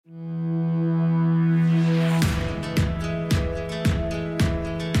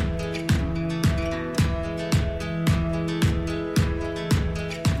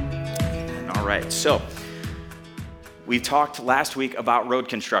So, we talked last week about road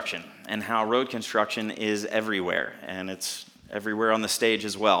construction and how road construction is everywhere, and it's everywhere on the stage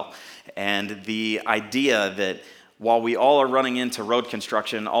as well. And the idea that while we all are running into road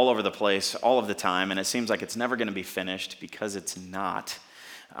construction all over the place, all of the time, and it seems like it's never going to be finished because it's not.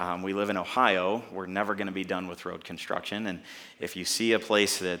 We live in Ohio. We're never going to be done with road construction. And if you see a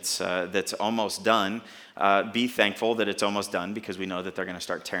place that's almost done, be thankful that it's almost done, because we know that they're going to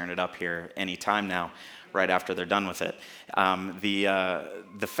start tearing it up here any time now, right after they're done with it.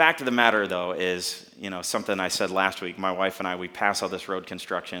 The fact of the matter, though, is, something I said last week. My wife and I, we pass all this road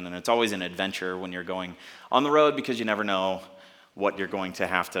construction, and it's always an adventure when you're going on the road, because you never know what you're going to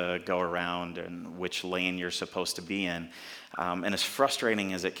have to go around and which lane you're supposed to be in. And as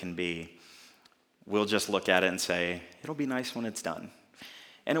frustrating as it can be, we'll just look at it and say, it'll be nice when it's done.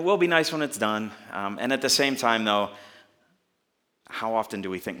 And it will be nice when it's done. And at the same time, though, how often do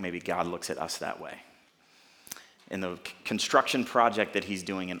we think maybe God looks at us that way? In the construction project that he's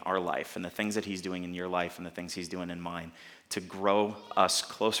doing in our life, and the things that he's doing in your life, and the things he's doing in mine, to grow us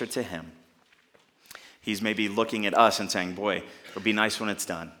closer to him. He's maybe looking at us and saying, boy, it'll be nice when it's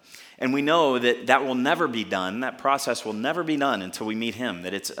done. And we know that that will never be done. That process will never be done until we meet him,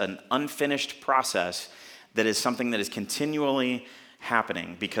 that it's an unfinished process that is something that is continually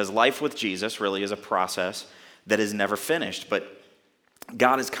happening, because life with Jesus really is a process that is never finished. But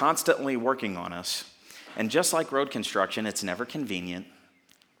God is constantly working on us. And just like road construction, it's never convenient,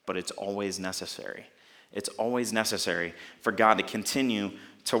 but it's always necessary. It's always necessary for God to continue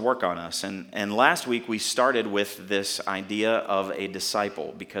to work on us. And last week we started with this idea of a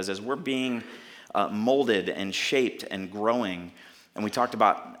disciple, because as we're being molded and shaped and growing, and we talked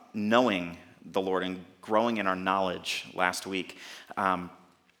about knowing the Lord and growing in our knowledge last week,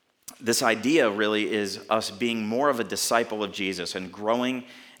 this idea really is us being more of a disciple of Jesus and growing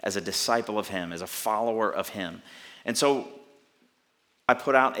as a disciple of him, as a follower of him. And so I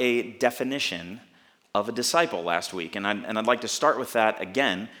put out a definition of a disciple last week, and I'd like to start with that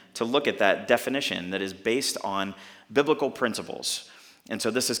again, to look at that definition that is based on biblical principles. And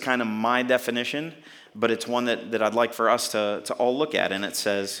so this is kind of my definition, but it's one that I'd like for us to all look at, and it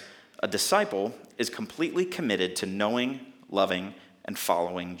says, a disciple is completely committed to knowing, loving, and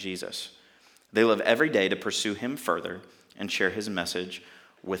following Jesus. They live every day to pursue him further and share his message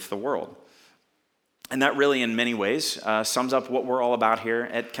with the world. And that really, in many ways, sums up what we're all about here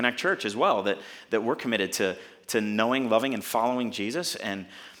at Connect Church as well, that we're committed to knowing, loving, and following Jesus. And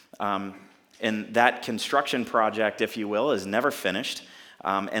that construction project, if you will, is never finished,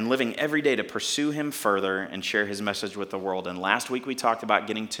 and living every day to pursue him further and share his message with the world. And last week we talked about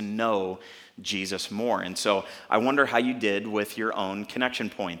getting to know Jesus more. And so I wonder how you did with your own connection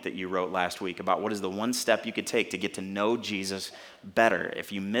point that you wrote last week about what is the one step you could take to get to know Jesus better.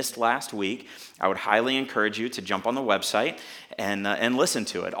 If you missed last week, I would highly encourage you to jump on the website and listen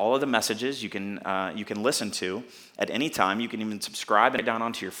to it. All of the messages you can listen to at any time. You can even subscribe and down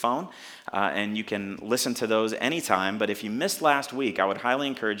onto your phone, and you can listen to those anytime. But if you missed last week, I would highly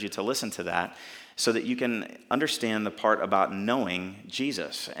encourage you to listen to that, so that you can understand the part about knowing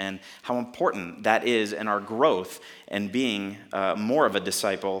Jesus and how important that is in our growth and being more of a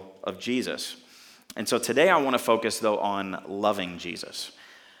disciple of Jesus. And so today I want to focus, though, on loving Jesus.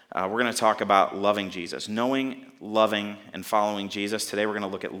 We're going to talk about loving Jesus, knowing, loving, and following Jesus. Today we're going to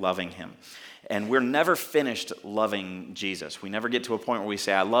look at loving him. And we're never finished loving Jesus. We never get to a point where we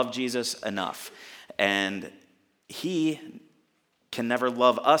say, I love Jesus enough. And he can never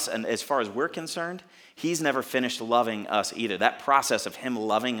love us, and as far as we're concerned, he's never finished loving us either. That process of him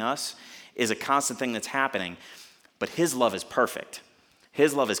loving us is a constant thing that's happening, but his love is perfect.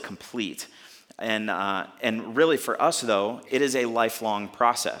 His love is complete. And really for us, though, it is a lifelong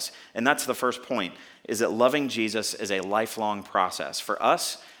process. And that's the first point, is that loving Jesus is a lifelong process. For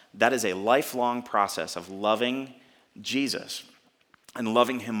us, that is a lifelong process of loving Jesus and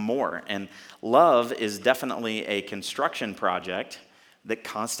loving him more. And love is definitely a construction project that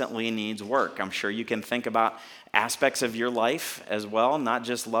constantly needs work. I'm sure you can think about aspects of your life as well, not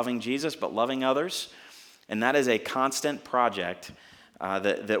just loving Jesus, but loving others. And that is a constant project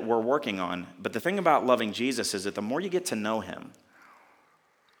that we're working on. But the thing about loving Jesus is that the more you get to know him,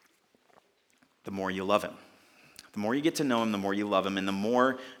 the more you love him. The more you get to know him, the more you love him, and the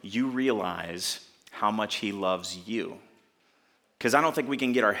more you realize how much he loves you. Because I don't think we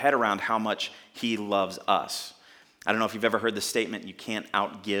can get our head around how much he loves us. I don't know if you've ever heard the statement, you can't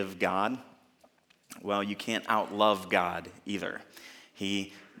outgive God. Well, you can't outlove God either.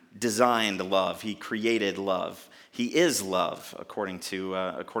 He designed love. He created love. He is love, according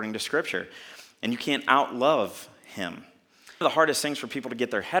to Scripture. And you can't outlove him. One of the hardest things for people to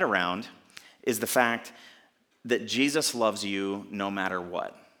get their head around is the fact that Jesus loves you no matter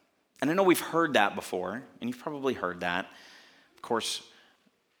what. And I know we've heard that before, and you've probably heard that. Of course,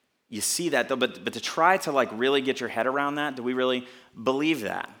 you see that though, but to try to really get your head around that, do we really believe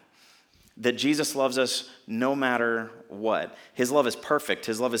that? That Jesus loves us no matter what. His love is perfect.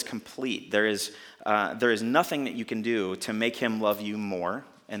 His love is complete. There is nothing that you can do to make him love you more,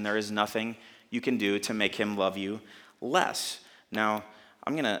 and there is nothing you can do to make him love you less. Now,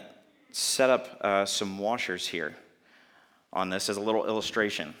 I'm going to set up some washers here on this as a little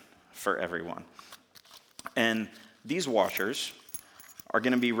illustration for everyone. And these washers are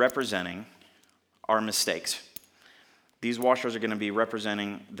going to be representing our mistakes. These washers are going to be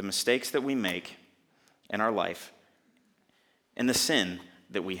representing the mistakes that we make in our life and the sin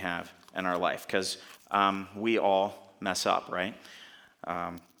that we have in our life, because we all mess up, right?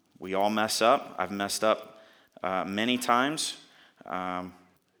 We all mess up. I've messed up many times,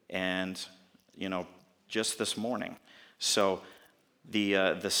 and just this morning. So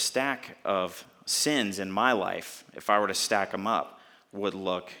the stack of sins in my life, if I were to stack them up, would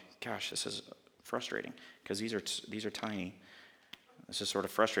look, gosh, this is frustrating, because these are tiny. This is sort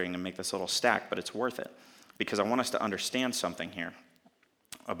of frustrating to make this little stack, but it's worth it, because I want us to understand something here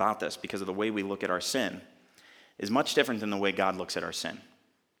about this, because of the way we look at our sin is much different than the way God looks at our sin.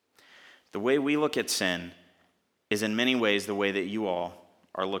 The way we look at sin is in many ways the way that you all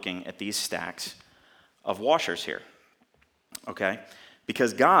are looking at these stacks of washers here, okay?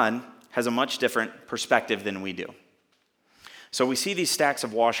 Because God has a much different perspective than we do. So we see these stacks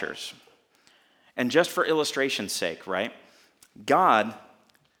of washers, and just for illustration's sake, right? God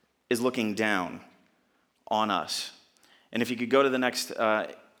is looking down on us. And if you could go to the next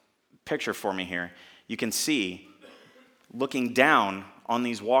picture for me here, you can see, looking down on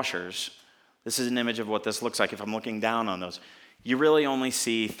these washers, this is an image of what this looks like if I'm looking down on those. You really only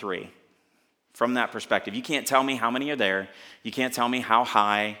see 3 from that perspective. You can't tell me how many are there. You can't tell me how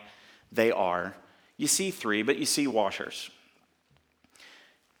high they are. You see 3, but you see washers.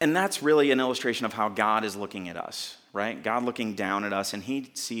 And that's really an illustration of how God is looking at us, right? God looking down at us, and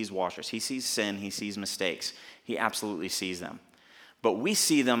he sees washers. He sees sin. He sees mistakes. He absolutely sees them. But we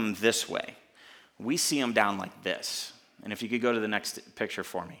see them this way. We see them down like this. And if you could go to the next picture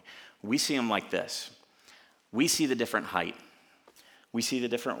for me. We see them like this. We see the different height. We see the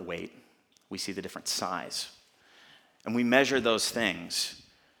different weight. We see the different size. And we measure those things.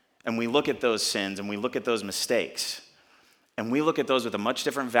 And we look at those sins, and we look at those mistakes. And we look at those with a much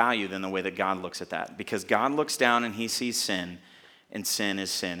different value than the way that God looks at that. Because God looks down and he sees sin, and sin is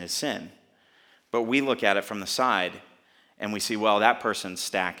sin is sin. But we look at it from the side, and we see, well, that person's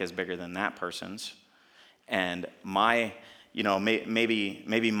stack is bigger than that person's. And maybe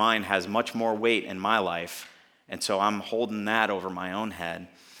mine has much more weight in my life, and so I'm holding that over my own head.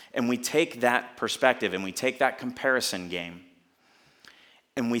 And we take that perspective, and we take that comparison game,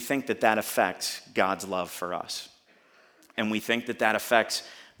 and we think that that affects God's love for us. And we think that that affects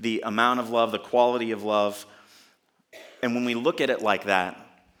the amount of love, the quality of love. And when we look at it like that,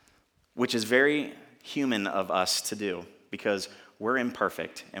 which is very human of us to do, because we're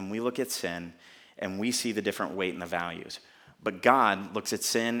imperfect, and we look at sin, and we see the different weight and the values. But God looks at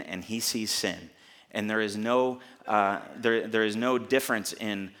sin, and he sees sin. And there is no difference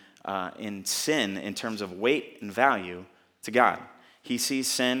in sin in terms of weight and value to God. He sees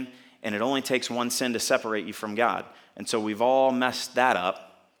sin, and it only takes one sin to separate you from God. And so we've all messed that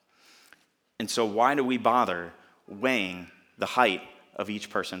up. And so why do we bother weighing the height of each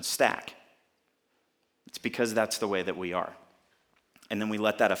person's stack? It's because that's the way that we are. And then we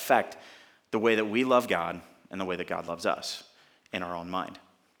let that affect the way that we love God and the way that God loves us in our own mind.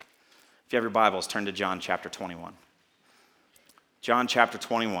 If you have your Bibles, turn to John chapter 21. John chapter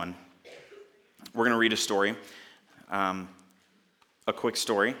 21. We're going to read a story, a quick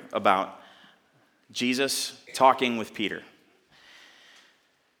story about Jesus talking with Peter.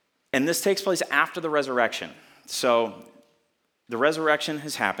 And this takes place after the resurrection. So the resurrection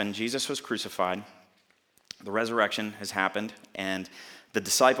has happened. Jesus was crucified. The resurrection has happened, and the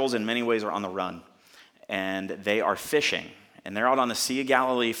disciples in many ways are on the run. And they are fishing, and they're out on the Sea of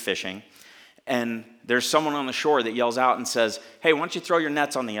Galilee fishing. And there's someone on the shore that yells out and says, hey, why don't you throw your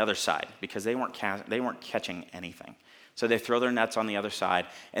nets on the other side? Because they weren't catching anything. So they throw their nets on the other side,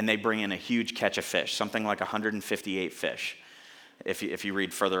 and they bring in a huge catch of fish, something like 158 fish, if you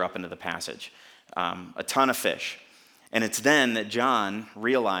read further up into the passage. A ton of fish. And it's then that John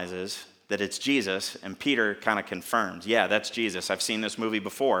realizes that it's Jesus, and Peter kind of confirms, yeah, that's Jesus. I've seen this movie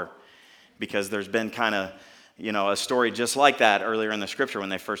before, because there's been kind of, a story just like that earlier in the scripture when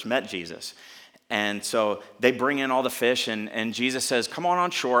they first met Jesus. And so they bring in all the fish, and Jesus says, come on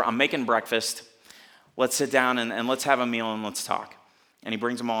shore, I'm making breakfast. Let's sit down and let's have a meal and let's talk. And he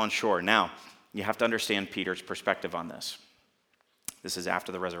brings them all on shore. Now, you have to understand Peter's perspective on this. This is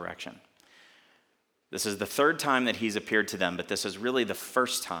after the resurrection. This is the third time that he's appeared to them, but this is really the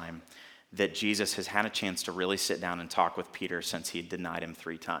first time that Jesus has had a chance to really sit down and talk with Peter since he denied him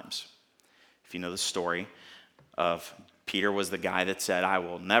 3 times. If you know the story of Peter was the guy that said, I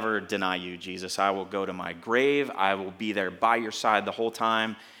will never deny you, Jesus. I will go to my grave. I will be there by your side the whole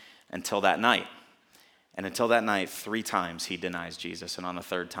time until that night. And until that night, 3 times he denies Jesus. And on the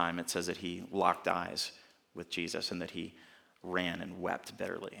 3rd time, it says that he locked eyes with Jesus and that he ran and wept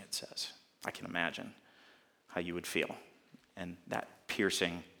bitterly, it says. I can imagine how you would feel. And that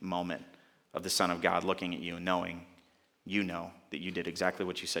piercing moment of the Son of God looking at you and knowing, you know that you did exactly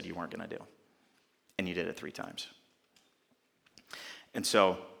what you said you weren't going to do. And you did it 3 times. And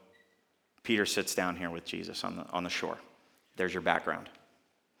so Peter sits down here with Jesus on the shore. There's your background.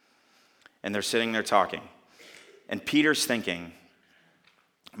 And they're sitting there talking. And Peter's thinking,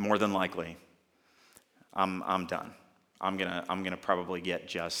 more than likely, I'm done. I'm gonna probably get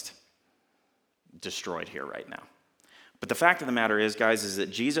just destroyed here right now. But the fact of the matter is, guys, is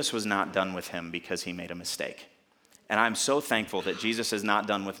that Jesus was not done with him because he made a mistake. And I'm so thankful that Jesus is not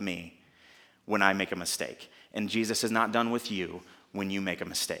done with me when I make a mistake. And Jesus is not done with you when you make a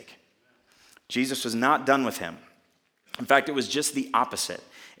mistake. Jesus was not done with him. In fact, it was just the opposite.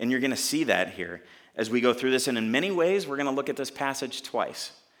 And you're going to see that here as we go through this. And in many ways, we're going to look at this passage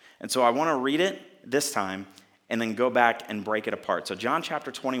twice. And so I want to read it this time and then go back and break it apart. So John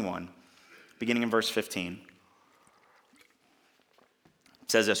chapter 21, beginning in verse 15.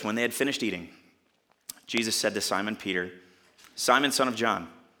 It says this, when they had finished eating, Jesus said to Simon Peter, Simon, son of John,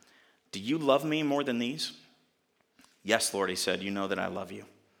 do you love me more than these? Yes, Lord, he said, you know that I love you.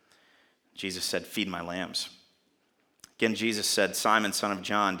 Jesus said, feed my lambs. Again, Jesus said, Simon, son of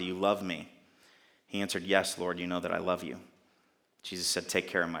John, do you love me? He answered, yes, Lord, you know that I love you. Jesus said, take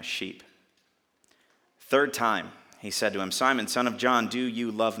care of my sheep. 3rd time, he said to him, Simon, son of John, do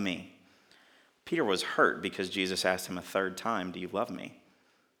you love me? Peter was hurt because Jesus asked him a 3rd time, do you love me?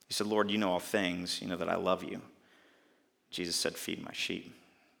 He said, Lord, you know all things. You know that I love you. Jesus said, feed my sheep.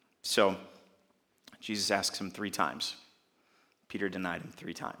 So Jesus asks him 3 times. Peter denied him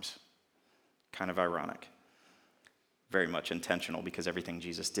 3 times. Kind of ironic. Very much intentional because everything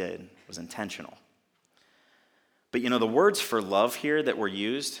Jesus did was intentional. But you know, the words for love here that were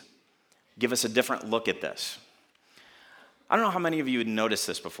used give us a different look at this. I don't know how many of you had noticed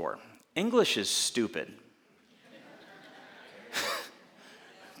this before. English is stupid.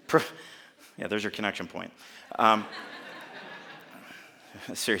 Yeah, there's your connection point.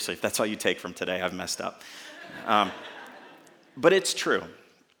 Seriously, if that's all you take from today, I've messed up. But it's true.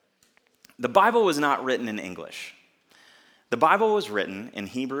 The Bible was not written in English. The Bible was written in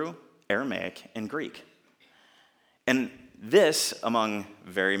Hebrew, Aramaic, and Greek. And this, among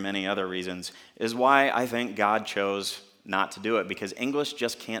very many other reasons, is why I think God chose not to do it, because English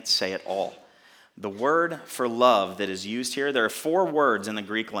just can't say it all. The word for love that is used here, there are 4 words in the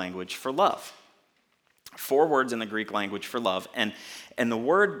Greek language for love. 4 words in the Greek language for love. And the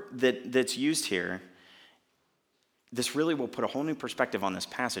word that's used here, this really will put a whole new perspective on this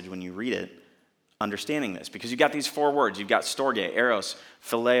passage when you read it, understanding this. Because you've got these 4 words. You've got storge, eros,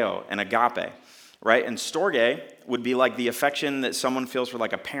 phileo, and agape. Right? And storge would be like the affection that someone feels for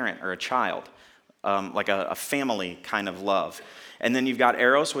like a parent or a child. Like a family kind of love. And then you've got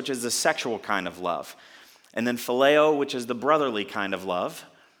eros, which is the sexual kind of love. And then phileo, which is the brotherly kind of love.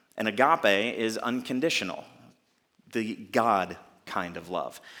 And agape is unconditional, the God kind of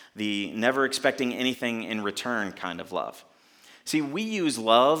love, the never expecting anything in return kind of love. See, we use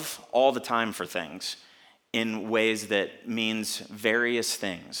love all the time for things in ways that means various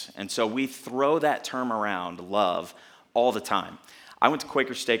things. And so we throw that term around, love, all the time. I went to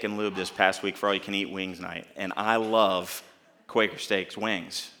Quaker Steak and Lube this past week for all-you-can-eat wings night, and I love Quaker Steak's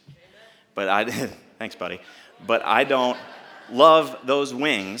wings. But thanks, buddy. But I don't love those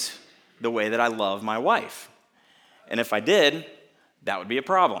wings the way that I love my wife. And if I did, that would be a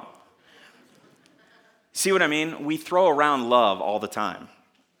problem. See what I mean? We throw around love all the time.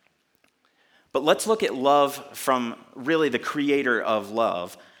 But let's look at love from really the creator of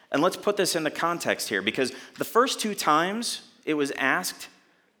love. And let's put this into context here, because the first 2 times it was asked,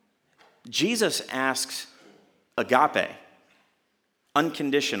 Jesus asks agape,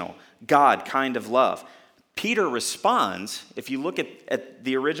 unconditional, God kind of love. Peter responds, if you look at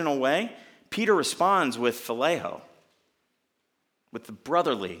the original way, Peter responds with phileo, with the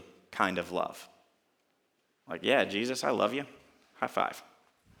brotherly kind of love. Like, yeah, Jesus, I love you. High five.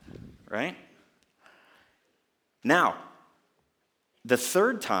 Right? Now, the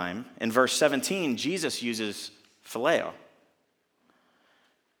third time, in verse 17, Jesus uses phileo.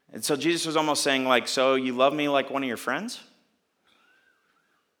 And so Jesus was almost saying, like, so you love me like one of your friends?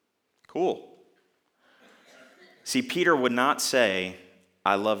 Cool. See, Peter would not say,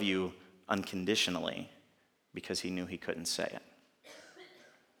 I love you unconditionally, because he knew he couldn't say it.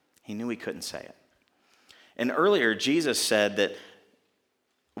 He knew he couldn't say it. And earlier, Jesus said that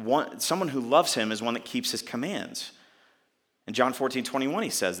someone who loves him is one that keeps his commands. In John 14:21, he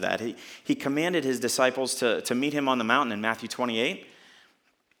says that. He commanded his disciples to meet him on the mountain in Matthew 28,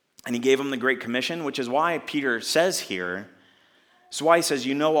 and he gave them the Great Commission, which is why Peter says here, it's why he says,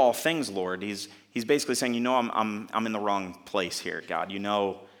 you know all things, Lord. He's basically saying, you know I'm in the wrong place here, God. You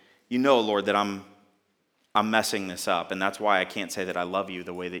know, Lord, that I'm messing this up, and that's why I can't say that I love you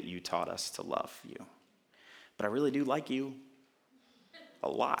the way that you taught us to love you. But I really do like you a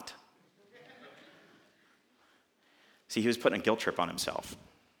lot. See, he was putting a guilt trip on himself.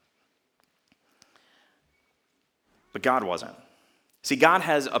 But God wasn't. See, God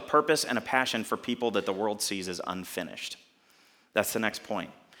has a purpose and a passion for people that the world sees as unfinished. That's the next point,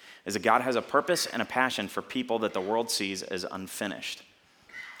 is that God has a purpose and a passion for people that the world sees as unfinished.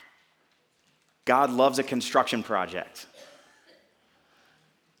 God loves a construction project.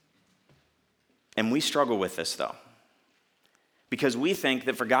 And we struggle with this, though, because we think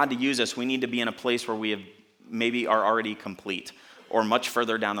that for God to use us, we need to be in a place where we maybe are already complete or much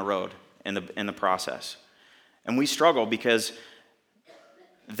further down the road in the process. And we struggle because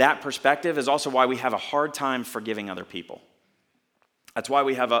that perspective is also why we have a hard time forgiving other people. That's why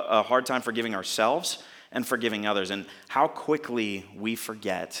we have a hard time forgiving ourselves and forgiving others, and how quickly we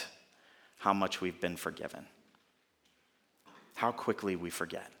forget how much we've been forgiven. How quickly we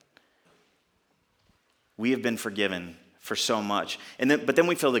forget. We have been forgiven for so much. But then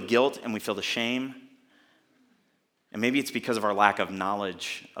we feel the guilt and we feel the shame. And maybe it's because of our lack of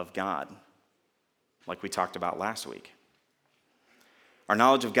knowledge of God, like we talked about last week. Our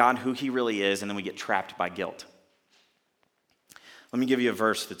knowledge of God, who he really is, and then we get trapped by guilt. Let me give you a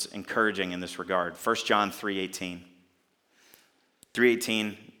verse that's encouraging in this regard. 1 John 3:18.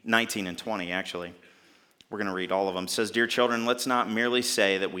 3:18, 19, and 20, actually. We're going to read all of them. It says, "Dear children, let's not merely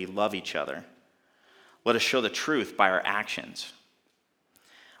say that we love each other. Let us show the truth by our actions.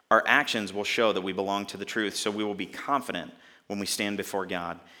 Our actions will show that we belong to the truth, so we will be confident when we stand before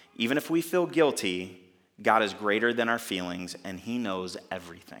God. Even if we feel guilty, God is greater than our feelings, and he knows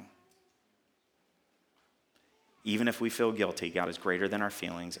everything." Even if we feel guilty, God is greater than our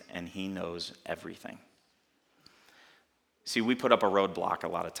feelings, and he knows everything. See, we put up a roadblock a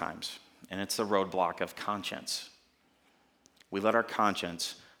lot of times, and it's the roadblock of conscience. We let our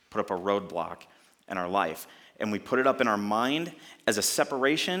conscience put up a roadblock in our life, and we put it up in our mind as a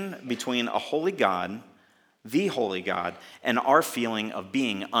separation between a holy God, the holy God, and our feeling of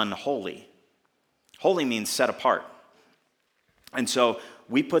being unholy. Holy means set apart. And so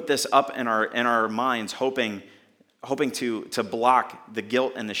we put this up in our minds, hoping to block the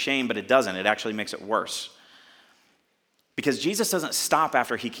guilt and the shame, but it doesn't. It actually makes it worse. Because Jesus doesn't stop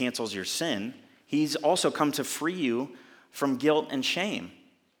after he cancels your sin. He's also come to free you from guilt and shame.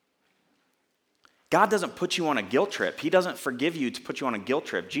 God doesn't put you on a guilt trip. He doesn't forgive you to put you on a guilt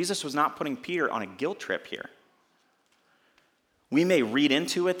trip. Jesus was not putting Peter on a guilt trip here. We may read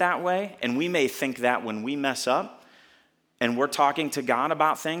into it that way, and we may think that when we mess up and we're talking to God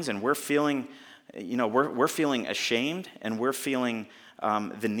about things and we're feeling, we're feeling ashamed and we're feeling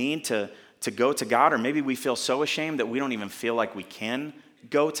the need to go to God, or maybe we feel so ashamed that we don't even feel like we can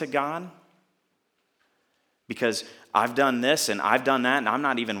go to God because I've done this and I've done that and I'm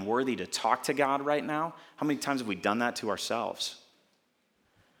not even worthy to talk to God right now. How many times have we done that to ourselves?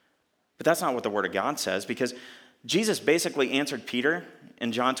 But that's not what the Word of God says, because Jesus basically answered Peter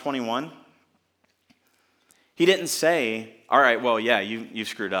in John 21. He didn't say, all right, well, yeah, you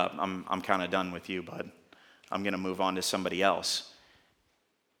screwed up. I'm kind of done with you, bud. I'm going to move on to somebody else.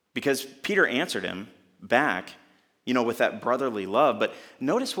 Because Peter answered him back, with that brotherly love. But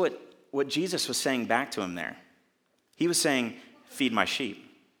notice what Jesus was saying back to him there. He was saying, feed my sheep,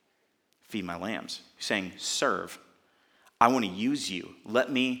 feed my lambs. He's saying, serve. I want to use you.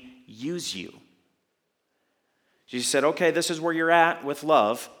 Let me use you. Jesus said, okay, this is where you're at with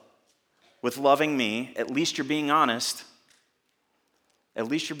love, with loving me. At least you're being honest. At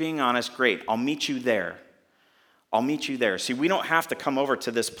least you're being honest. Great. I'll meet you there. I'll meet you there. See, we don't have to come over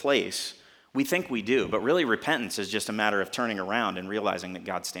to this place. We think we do, but really repentance is just a matter of turning around and realizing that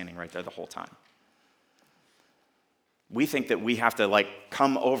God's standing right there the whole time. We think that we have to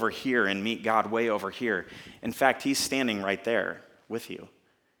come over here and meet God way over here. In fact, he's standing right there with you.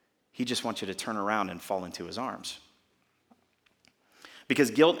 He just wants you to turn around and fall into his arms.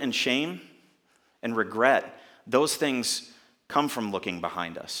 Because guilt and shame and regret, those things come from looking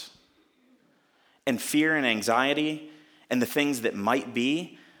behind us. And fear and anxiety and the things that might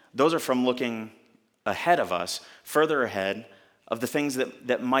be, those are from looking ahead of us, further ahead of the things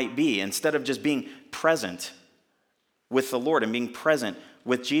that might be, instead of just being present with the Lord and being present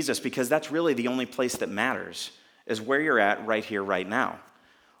with Jesus, because that's really the only place that matters, is where you're at right here, right now.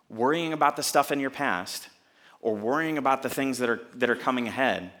 Worrying about the stuff in your past, or worrying about the things that are coming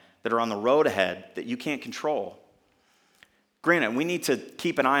ahead, that are on the road ahead, that you can't control. Granted, we need to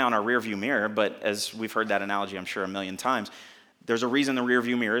keep an eye on our rearview mirror, but as we've heard that analogy, I'm sure, a million times, there's a reason the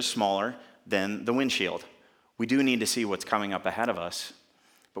rearview mirror is smaller than the windshield. We do need to see what's coming up ahead of us,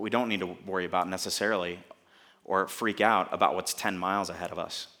 but we don't need to worry about necessarily or freak out about what's 10 miles ahead of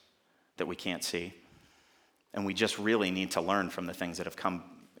us that we can't see. And we just really need to learn from the things that have come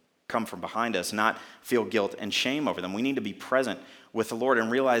from behind us, not feel guilt and shame over them. We need to be present with the Lord and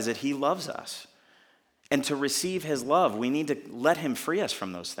realize that he loves us. And to receive his love, we need to let him free us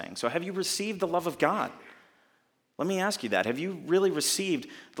from those things. So have you received the love of God? Let me ask you that. Have you really received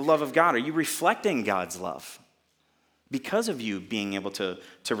the love of God? Are you reflecting God's love because of you being able to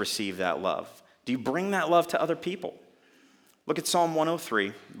receive that love? Do you bring that love to other people? Look at Psalm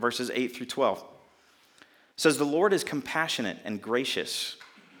 103, verses 8 through 12. It says, "The Lord is compassionate and gracious,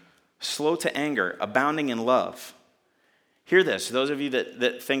 slow to anger, abounding in love." Hear this, those of you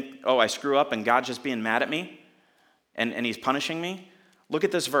that think, oh, I screw up and God's just being mad at me and he's punishing me. Look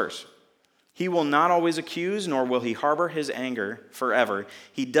at this verse. "He will not always accuse, nor will he harbor his anger forever.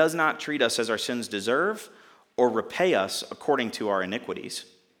 He does not treat us as our sins deserve or repay us according to our iniquities.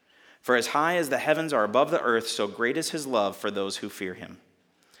 For as high as the heavens are above the earth, so great is his love for those who fear him.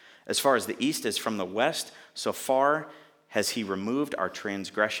 As far as the east is from the west, so far has he removed our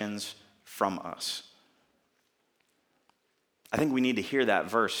transgressions from us." I think we need to hear that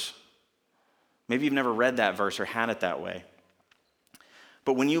verse. Maybe you've never read that verse or had it that way.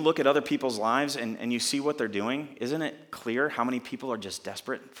 But when you look at other people's lives and you see what they're doing, isn't it clear how many people are just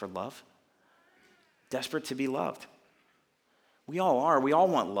desperate for love? Desperate to be loved. We all are. We all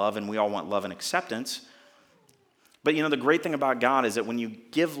want love, and we all want love and acceptance. But the great thing about God is that when you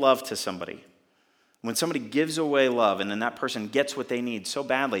give love to somebody, when somebody gives away love and then that person gets what they need so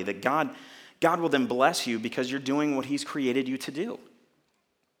badly, that God will then bless you because you're doing what he's created you to do.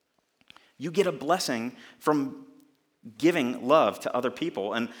 You get a blessing from giving love to other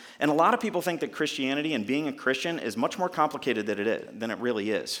people. And a lot of people think that Christianity and being a Christian is much more complicated than it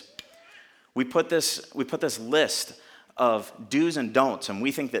really is. We put this list of do's and don'ts, and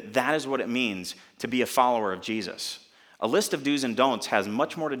we think that is what it means to be a follower of Jesus. A list of do's and don'ts has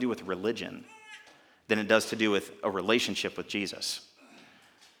much more to do with religion than it does to do with a relationship with Jesus.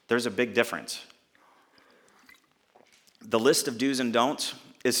 There's a big difference. The list of do's and don'ts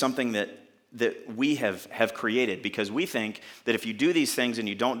is something that we have created because we think that if you do these things and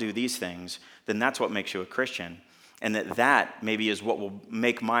you don't do these things, then that's what makes you a Christian. And that maybe is what will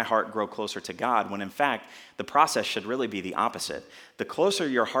make my heart grow closer to God, when in fact, the process should really be the opposite. The closer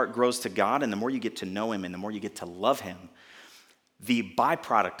your heart grows to God and the more you get to know him and the more you get to love him, the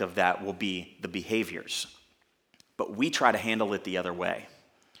byproduct of that will be the behaviors. But we try to handle it the other way.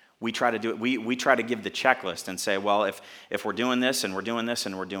 We try to do it. We try to give the checklist and say, well, if we're doing this and we're doing this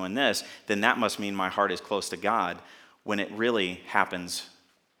and we're doing this, then that must mean my heart is close to God, when it really happens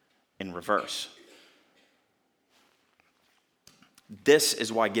in reverse. This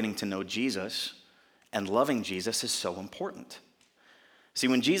is why getting to know Jesus and loving Jesus is so important. See,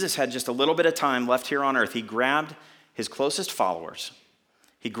 when Jesus had just a little bit of time left here on earth, he grabbed his closest followers.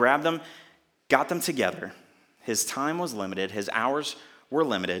 He grabbed them, got them together. His time was limited. His hours were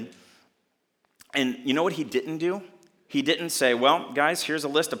limited. And you know what he didn't do? He didn't say, well, guys, here's a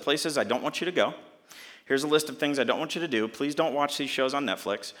list of places I don't want you to go. Here's a list of things I don't want you to do. Please don't watch these shows on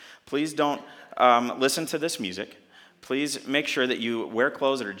Netflix. Please don't listen to this music. Please make sure that you wear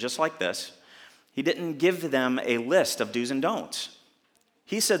clothes that are just like this. He didn't give them a list of do's and don'ts.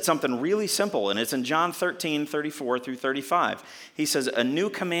 He said something really simple, and it's in John 13, 34 through 35. He says, "A new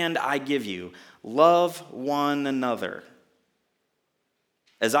command I give you, love one another.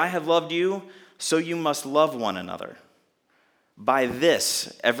 As I have loved you, so you must love one another. By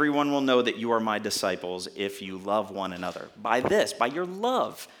this, everyone will know that you are my disciples if you love one another." By this, by your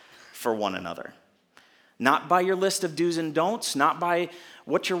love for one another. Not by your list of do's and don'ts, not by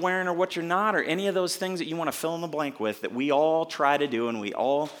what you're wearing or what you're not, or any of those things that you want to fill in the blank with that we all try to do, and we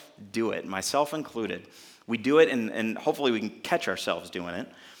all do it, myself included. We do it, and hopefully we can catch ourselves doing it.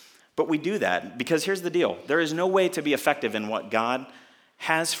 But we do that because here's the deal. There is no way to be effective in what God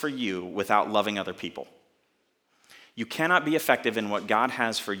has for you without loving other people. You cannot be effective in what God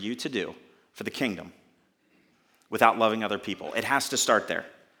has for you to do for the kingdom without loving other people. It has to start there.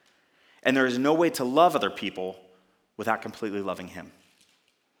 And there is no way to love other people without completely loving him.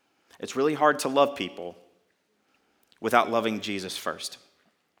 It's really hard to love people without loving Jesus first.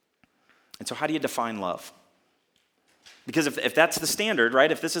 And so how do you define love? Because if that's the standard,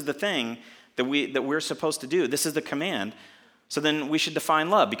 right, if this is the thing that we're supposed to do, this is the command, so then we should define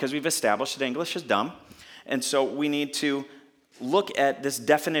love, because we've established that English is dumb. And so we need to look at this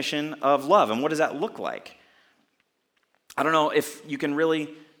definition of love. And what does that look like? I don't know if you can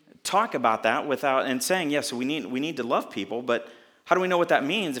really talk about that without and saying, yes, we need to love people, but how do we know what that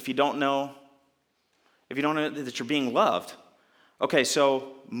means if you don't know that you're being loved? Okay,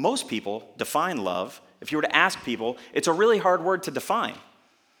 so most people define love. If you were to ask people, it's a really hard word to define.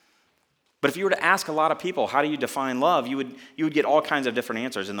 But if you were to ask a lot of people, how do you define love, you would get all kinds of different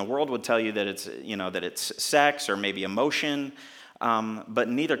answers. And the world would tell you that it's sex or maybe emotion, but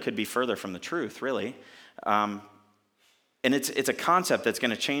neither could be further from the truth, really. And it's a concept that's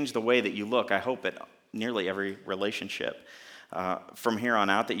going to change the way that you look, I hope, at nearly every relationship from here on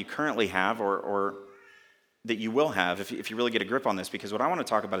out that you currently have or that you will have if you really get a grip on this. Because what I want to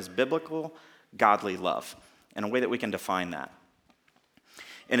talk about is biblical, godly love and a way that we can define that.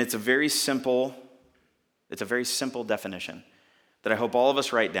 And it's a very simple definition that I hope all of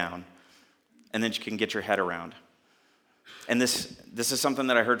us write down and then you can get your head around. And this is something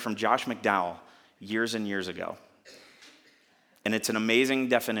that I heard from Josh McDowell years and years ago. And it's an amazing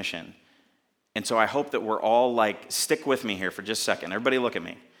definition. And so I hope that we're all stick with me here for just a second. Everybody look at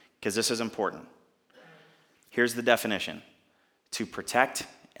me, because this is important. Here's the definition: to protect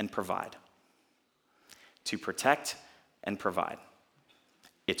and provide. To protect and provide.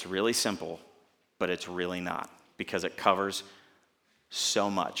 It's really simple, but it's really not, because it covers so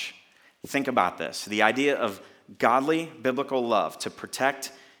much. Think about this. The idea of godly, biblical love, to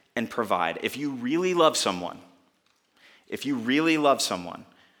protect and provide. If you really love someone,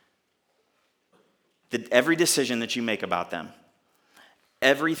 that every decision that you make about them,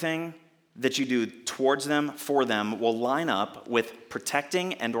 everything that you do towards them, for them, will line up with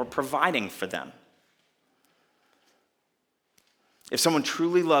protecting and or providing for them. If someone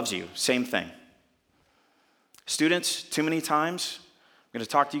truly loves you, same thing. Students, too many times, I'm going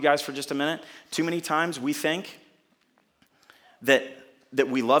to talk to you guys for just a minute, too many times we think that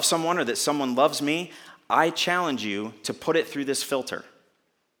we love someone or that someone loves me. I challenge you to put it through this filter.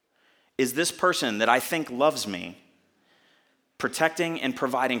 Is this person that I think loves me protecting and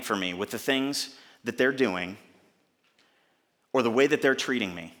providing for me with the things that they're doing or the way that they're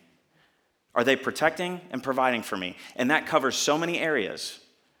treating me? Are they protecting and providing for me? And that covers so many areas.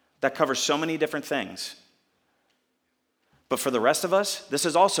 That covers so many different things. But for the rest of us, this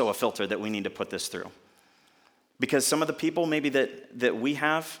is also a filter that we need to put this through. Because some of the people maybe that we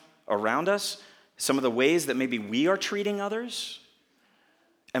have around us, some of the ways that maybe we are treating others,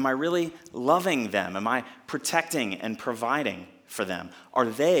 am I really loving them? Am I protecting and providing for them? Are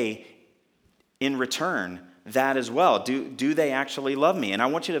they, in return, that as well? Do they actually love me? And I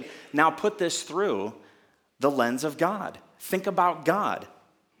want you to now put this through the lens of God. Think about God.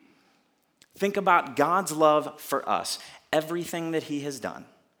 Think about God's love for us. Everything that he has done,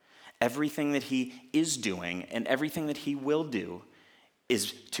 everything that he is doing, and everything that he will do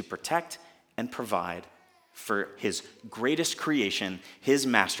is to protect and provide for his greatest creation, his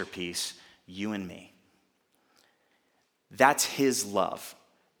masterpiece, you and me. That's his love.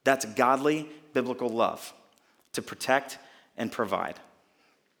 That's godly, biblical love, to protect and provide.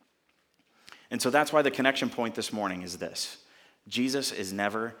 And so that's why the connection point this morning is this: Jesus is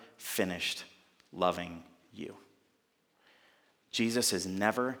never finished loving you. Jesus is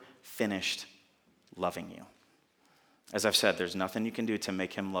never finished loving you. As I've said, there's nothing you can do to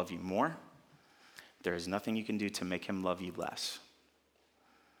make him love you more. There is nothing you can do to make him love you less.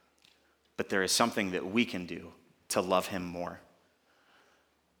 But there is something that we can do to love him more.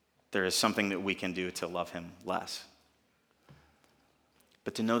 There is something that we can do to love him less.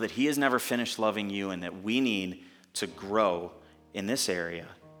 But to know that he has never finished loving you and that we need to grow in this area,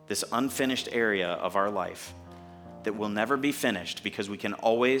 this unfinished area of our life that will never be finished, because we can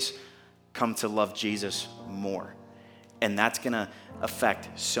always come to love Jesus more. And that's going to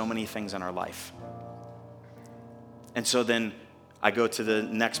affect so many things in our life. And so then I go to the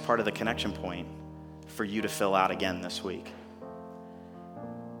next part of the connection point for you to fill out again this week.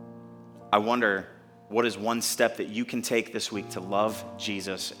 I wonder, what is one step that you can take this week to love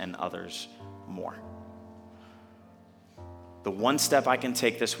Jesus and others more? The one step I can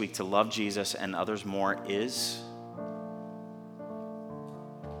take this week to love Jesus and others more is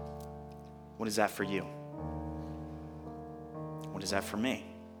What is that for you? What is that for me?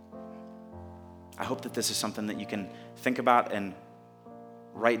 I hope that this is something that you can think about and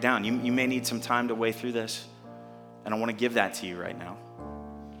write down. You may need some time to weigh through this, and I want to give that to you right now.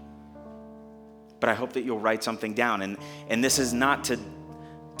 But I hope that you'll write something down. And this is not to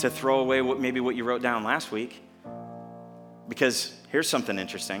throw away what you wrote down last week. Because here's something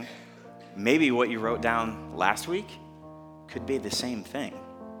interesting. Maybe what you wrote down last week could be the same thing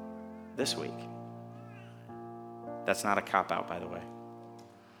this week. That's not a cop-out, by the way.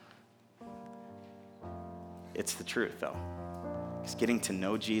 It's the truth, though. Because getting to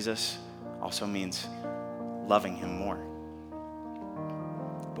know Jesus also means loving him more.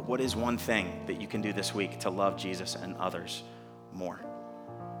 But what is one thing that you can do this week to love Jesus and others more?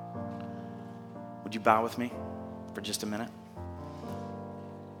 Would you bow with me for just a minute?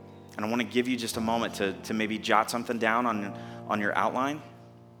 And I want to give you just a moment to maybe jot something down on your outline,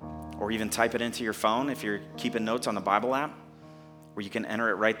 or even type it into your phone if you're keeping notes on the Bible app, where you can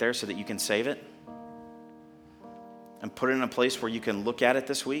enter it right there so that you can save it. And put it in a place where you can look at it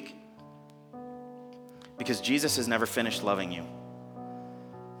this week. Because Jesus has never finished loving you.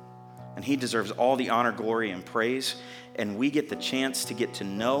 And he deserves all the honor, glory, and praise. And we get the chance to get to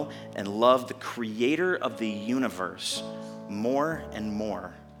know and love the creator of the universe more and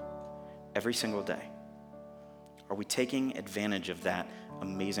more every single day. Are we taking advantage of that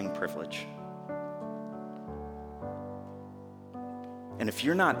amazing privilege? And if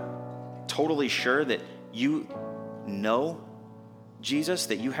you're not totally sure that you know Jesus,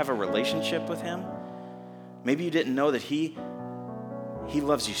 that you have a relationship with him, maybe you didn't know that he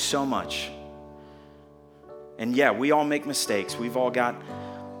loves you so much. And yeah, we all make mistakes. We've all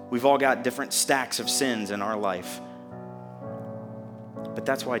got different stacks of sins in our life. But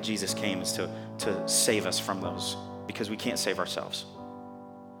that's why Jesus came, is to save us from those, because we can't save ourselves.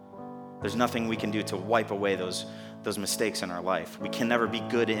 There's nothing we can do to wipe away those mistakes in our life. We can never be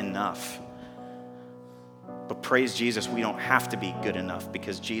good enough. But praise Jesus, we don't have to be good enough,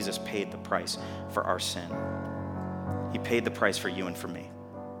 because Jesus paid the price for our sin. He paid the price for you and for me.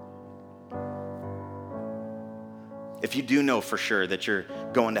 If you do know for sure that you're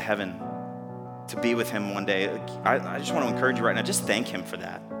going to heaven to be with him one day, I just want to encourage you right now, just thank him for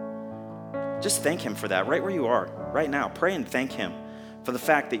that. Just thank him for that right where you are, right now. Pray and thank him for the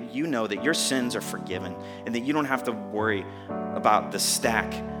fact that you know that your sins are forgiven and that you don't have to worry about the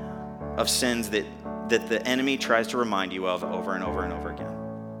stack of sins that the enemy tries to remind you of over and over and over again.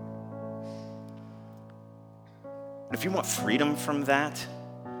 And if you want freedom from that,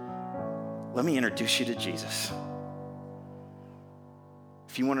 let me introduce you to Jesus.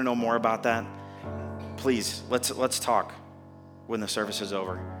 If you want to know more about that, please, let's talk when the service is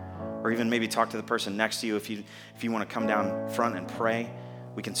over. Or even maybe talk to the person next to you. If you want to come down front and pray,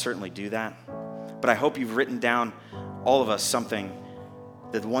 we can certainly do that. But I hope you've written down, all of us, something,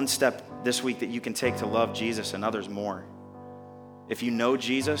 that one step this week that you can take to love Jesus and others more. If you know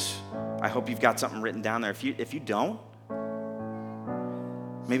Jesus, I hope you've got something written down there. If you don't,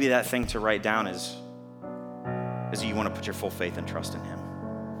 maybe that thing to write down is you want to put your full faith and trust in him.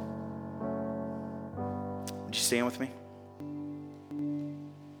 Would you stand with me?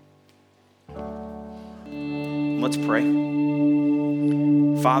 Let's pray.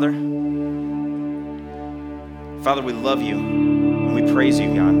 Father, we love you and we praise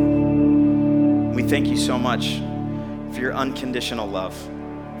you, God. We thank you so much for your unconditional love,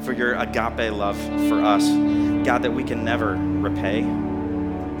 for your agape love for us, God, that we can never repay.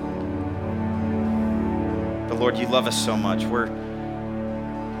 But Lord, you love us so much. We're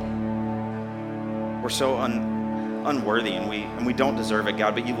so unworthy and we don't deserve it,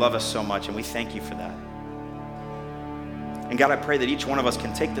 God, but you love us so much and we thank you for that. And God, I pray that each one of us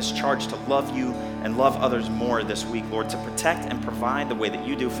can take this charge to love you and love others more this week, Lord, to protect and provide the way that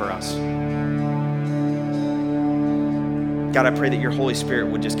you do for us. God, I pray that your Holy Spirit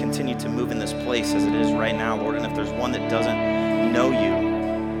would just continue to move in this place as it is right now, Lord. And if there's one that doesn't know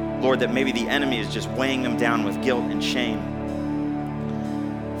you, Lord, that maybe the enemy is just weighing them down with guilt and shame,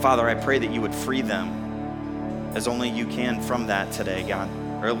 Father, I pray that you would free them as only you can from that today, God,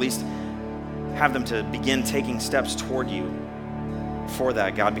 or at least have them to begin taking steps toward you for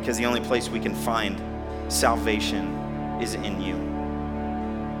that, God, because the only place we can find salvation is in you.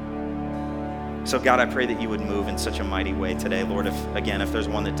 So God, I pray that you would move in such a mighty way today, Lord. If there's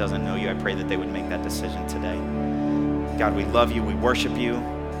one that doesn't know you, I pray that they would make that decision today. God, we love you, we worship you,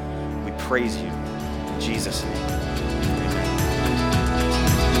 we praise you. In Jesus' name.